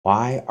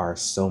Why are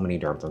so many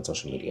derms on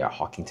social media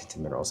hawking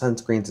tinted mineral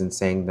sunscreens and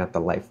saying that the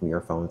light from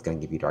your phone is going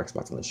to give you dark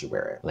spots unless you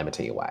wear it? Let me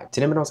tell you why.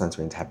 Tinted mineral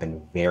sunscreens have been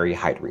very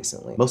hyped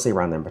recently, mostly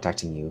around them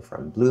protecting you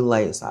from blue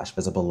light /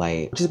 visible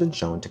light, which has been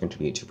shown to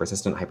contribute to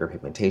persistent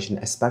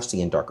hyperpigmentation,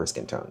 especially in darker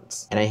skin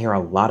tones. And I hear a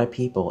lot of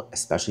people,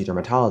 especially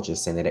dermatologists,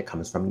 saying that it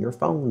comes from your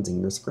phones and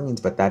your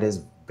screens, but that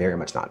is very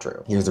much not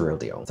true. Here's the real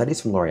deal.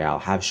 Studies from L'Oreal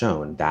have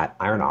shown that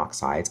iron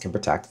oxides can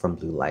protect from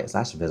blue light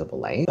 / visible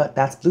light, but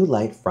that's blue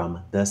light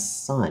from the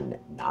sun,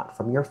 not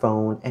from your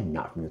phone and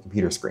not from your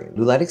computer screen.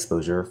 Blue light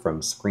exposure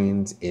from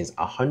screens is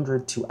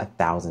 100 to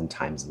 1,000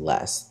 times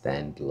less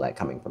than blue light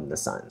coming from the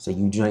sun, so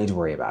you do not need to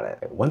worry about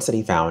it. One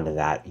study found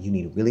that you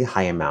need really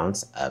high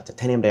amounts of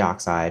titanium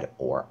dioxide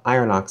or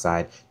iron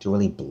oxide to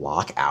really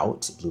block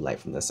out blue light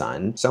from the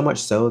sun, so much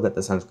so that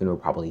the sunscreen will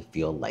probably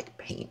feel like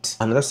paint.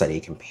 Another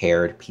study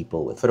compared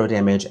people with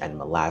photodamage and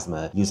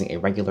melasma using a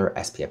regular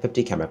SPF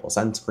 50 chemical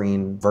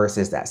sunscreen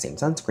versus that same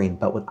sunscreen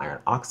but with iron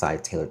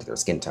oxide tailored to their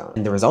skin tone.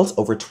 And the results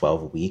over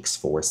 12 weeks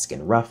for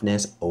skin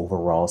roughness,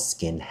 overall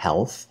skin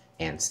health,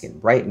 and skin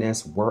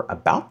brightness were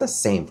about the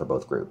same for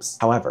both groups.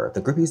 However,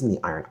 the group using the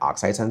iron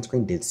oxide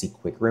sunscreen did see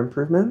quicker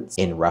improvements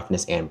in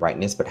roughness and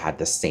brightness, but had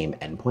the same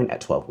endpoint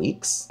at 12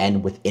 weeks.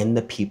 And within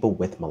the people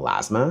with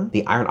melasma,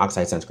 the iron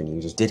oxide sunscreen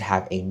users did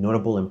have a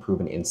notable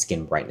improvement in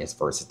skin brightness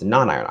versus the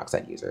non-iron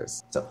oxide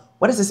users. So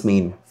what does this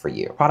mean for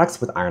you?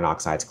 Products with iron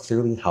oxides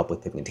clearly help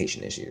with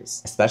pigmentation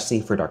issues, especially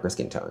for darker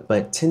skin tones.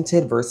 But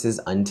tinted versus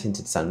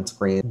untinted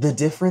sunscreen, the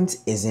difference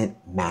isn't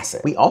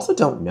massive. We also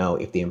don't know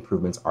if the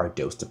improvements are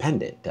dose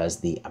dependent. Does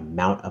the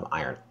amount of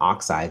iron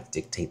oxides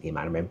dictate the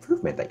amount of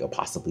improvement that you'll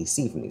possibly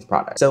see from these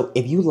products? So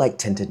if you like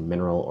tinted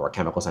mineral or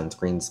chemical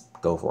sunscreens,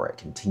 go for it,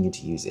 continue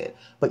to use it.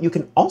 But you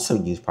can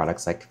also use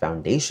products like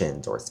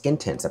foundations or skin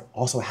tints that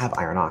also have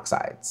iron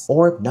oxides,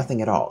 or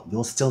nothing at all.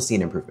 You'll still see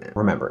an improvement.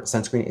 Remember,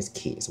 sunscreen is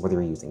key. So whether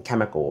you're using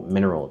chemical,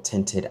 mineral,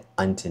 tinted,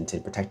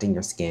 untinted, protecting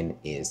your skin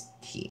is key.